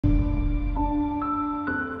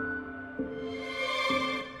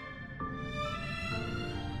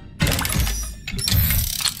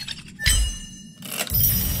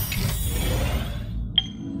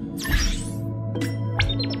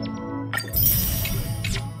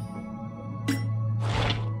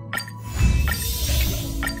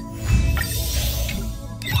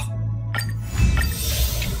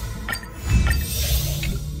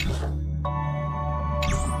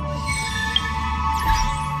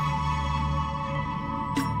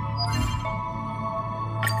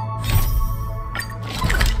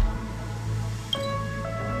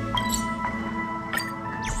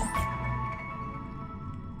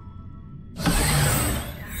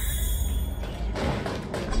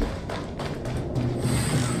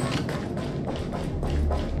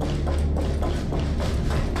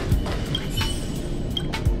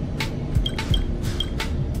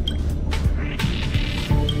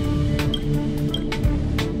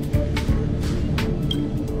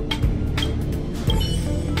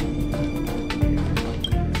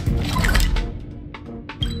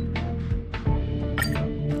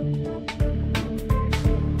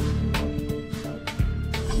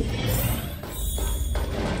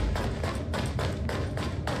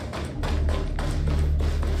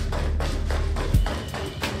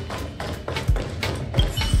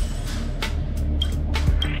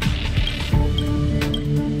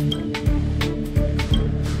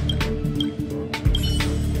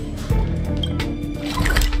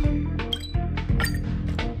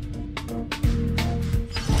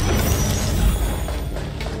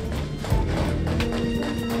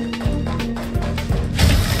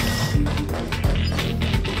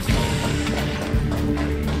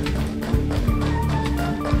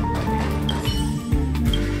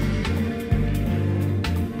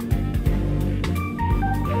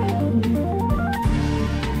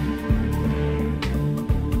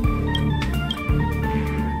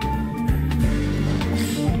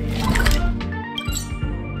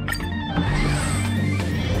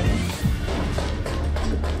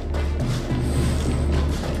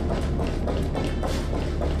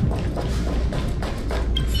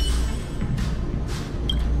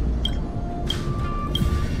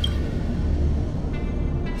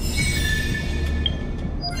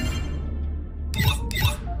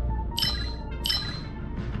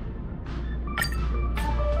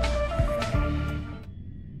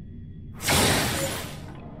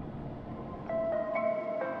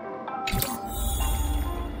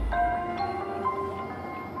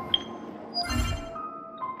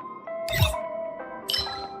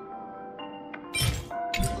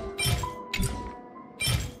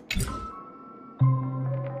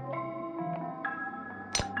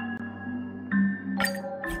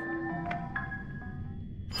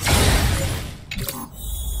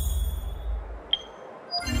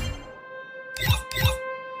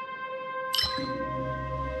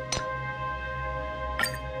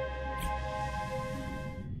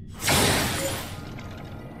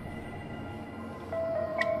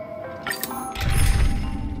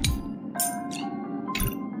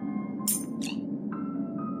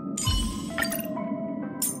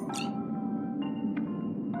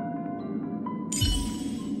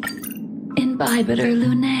by, bitter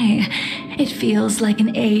Luné. It feels like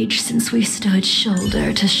an age since we stood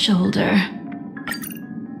shoulder to shoulder.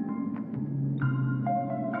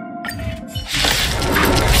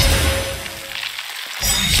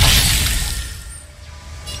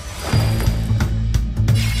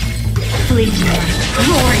 Fleeting light,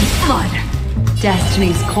 roaring flood.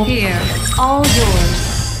 Destiny's cold. Here, all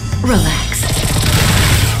yours. Relax.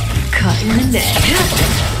 Cut in the neck.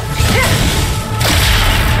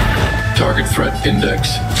 Target threat index.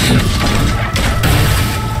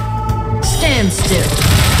 Stand still.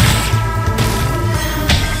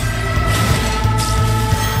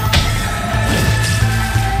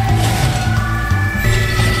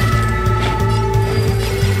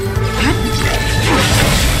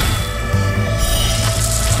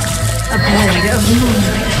 A blade of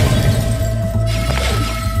moonlight.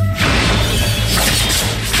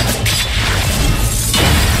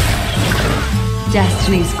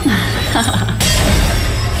 Destiny's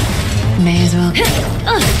may as well.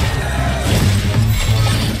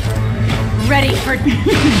 Ready for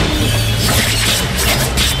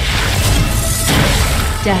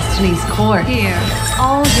Destiny's court. Here,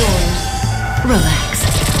 all yours. Relax.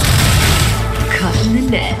 Cut in the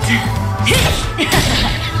net.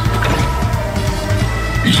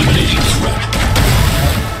 Eliminating threat.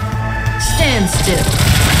 Stand still.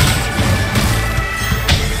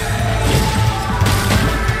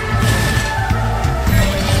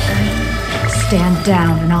 Stand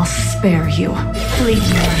down and I'll spare you.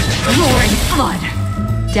 Fleeting light, roaring flood.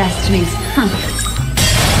 Destiny's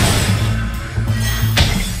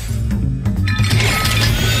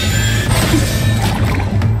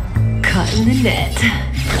cut in the net.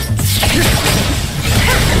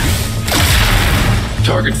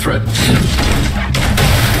 Target threat.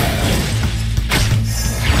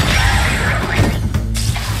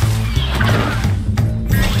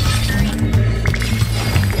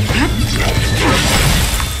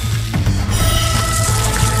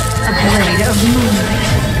 A blade of moonlight.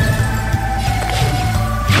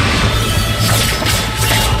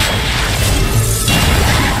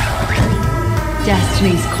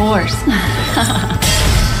 Destiny's course.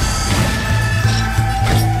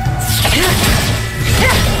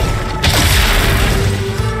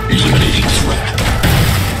 Eliminating threat.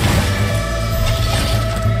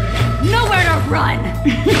 Nowhere to run.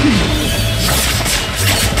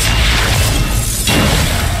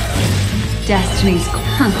 Destiny's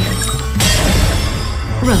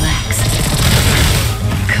relax.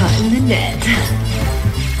 Cut in the net.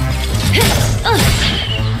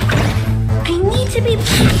 I need to be.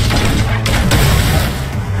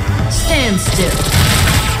 Stand still.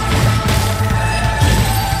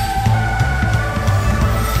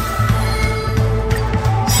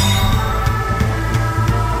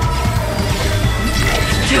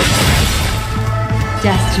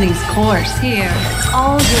 Destiny's course. Here,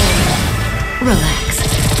 all yours. Relax.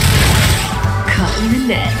 Cut in the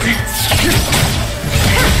net.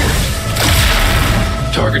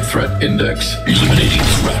 Target threat index. Eliminating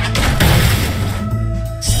threat.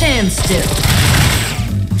 Stand still.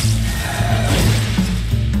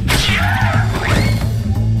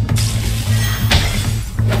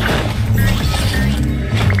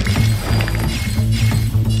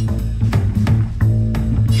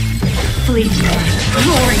 Fleeting light,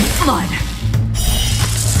 roaring flood.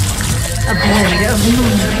 A blade of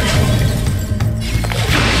moonlight.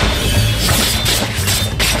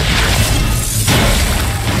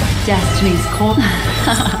 Destiny's cold.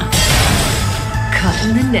 Cut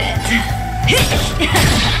in the net.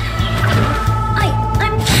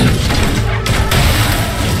 I'm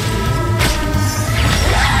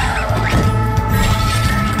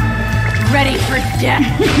ready for death.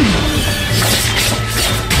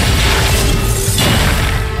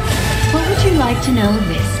 What would you like to know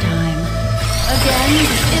this time? Again,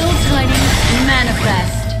 ill tidings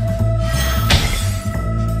manifest.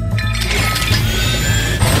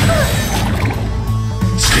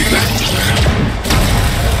 Stay back.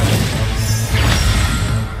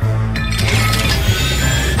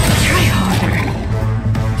 Try harder.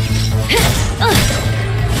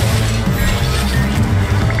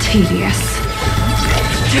 Tedious.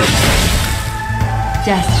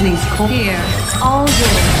 Destiny's cold. Here, all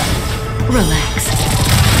yours. Relax.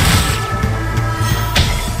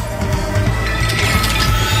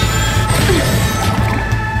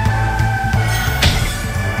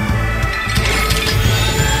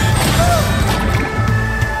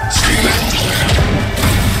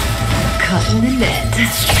 Cut in the net.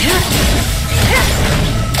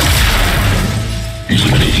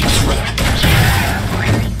 Eliminating threat.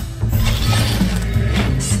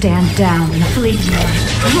 Stand down in the fleeting light,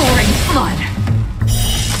 roaring flood.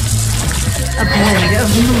 A blade of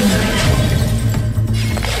moonlight.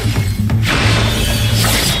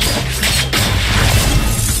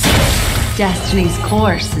 Destiny's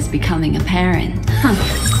course is becoming apparent.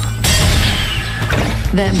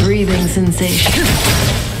 That breathing sensation.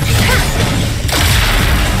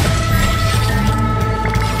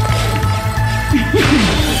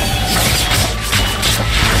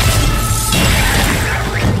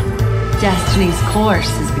 Destiny's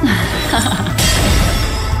course is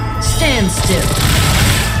stand still.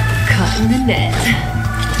 Cut in the net.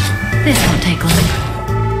 This won't take long.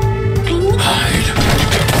 Hide.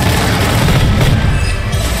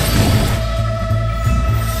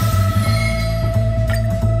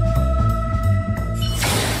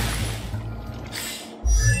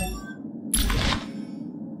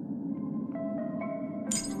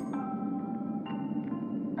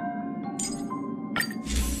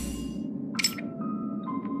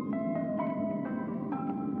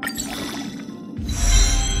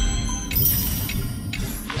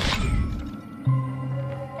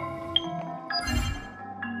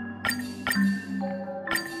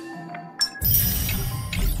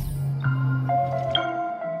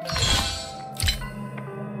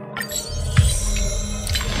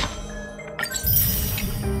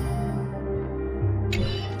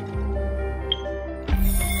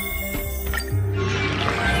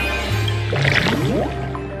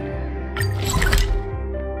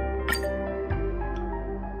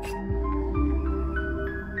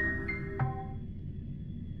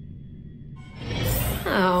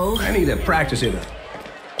 Oh. I need to practice it.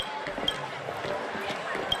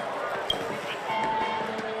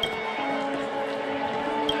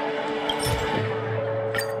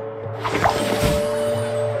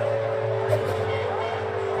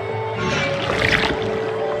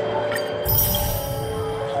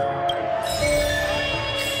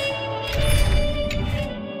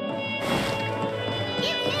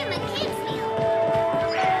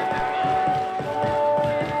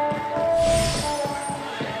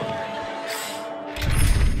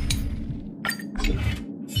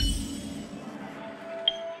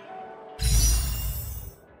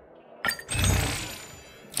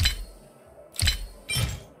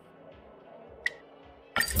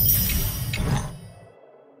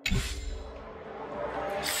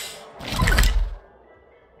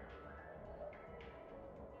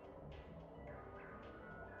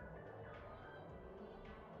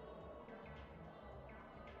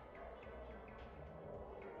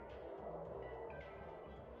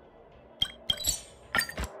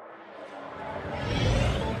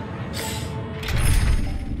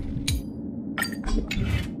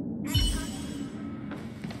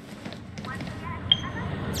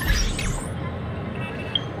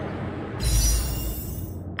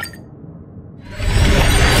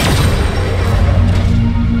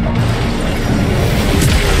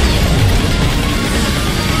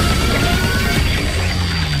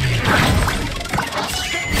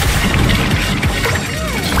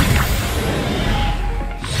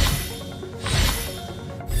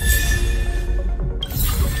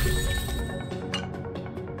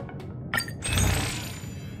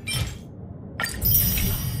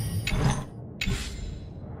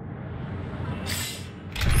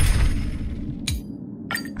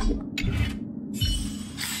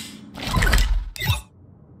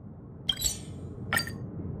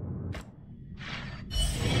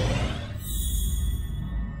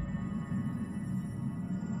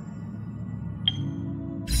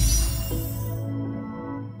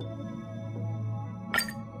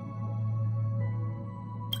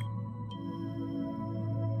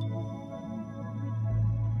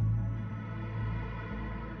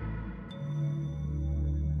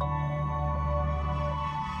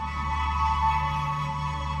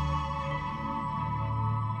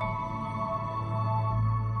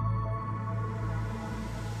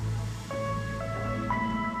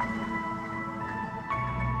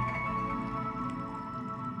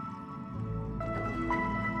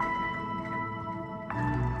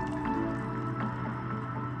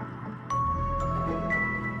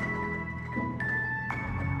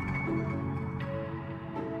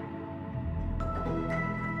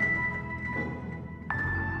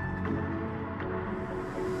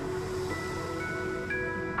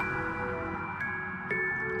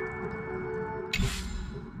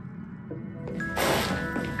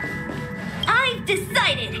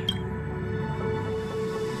 Decided!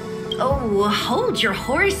 Oh, hold your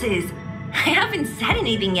horses. I haven't said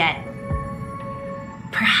anything yet.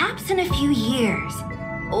 Perhaps in a few years,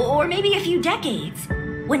 or maybe a few decades,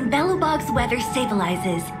 when Belobog's weather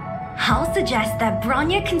stabilizes, I'll suggest that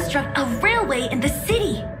Bronya construct a railway in the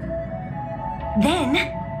city.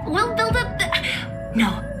 Then, we'll build up the...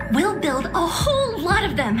 No, we'll build a whole lot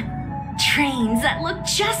of them. Trains that look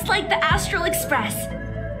just like the Astral Express.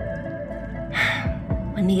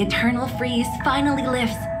 When the eternal freeze finally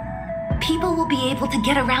lifts, people will be able to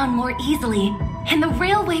get around more easily, and the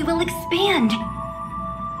railway will expand.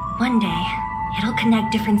 One day, it'll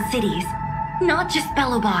connect different cities, not just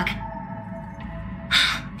Belobog.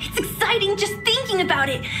 It's exciting just thinking about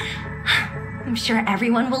it. I'm sure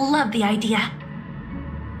everyone will love the idea.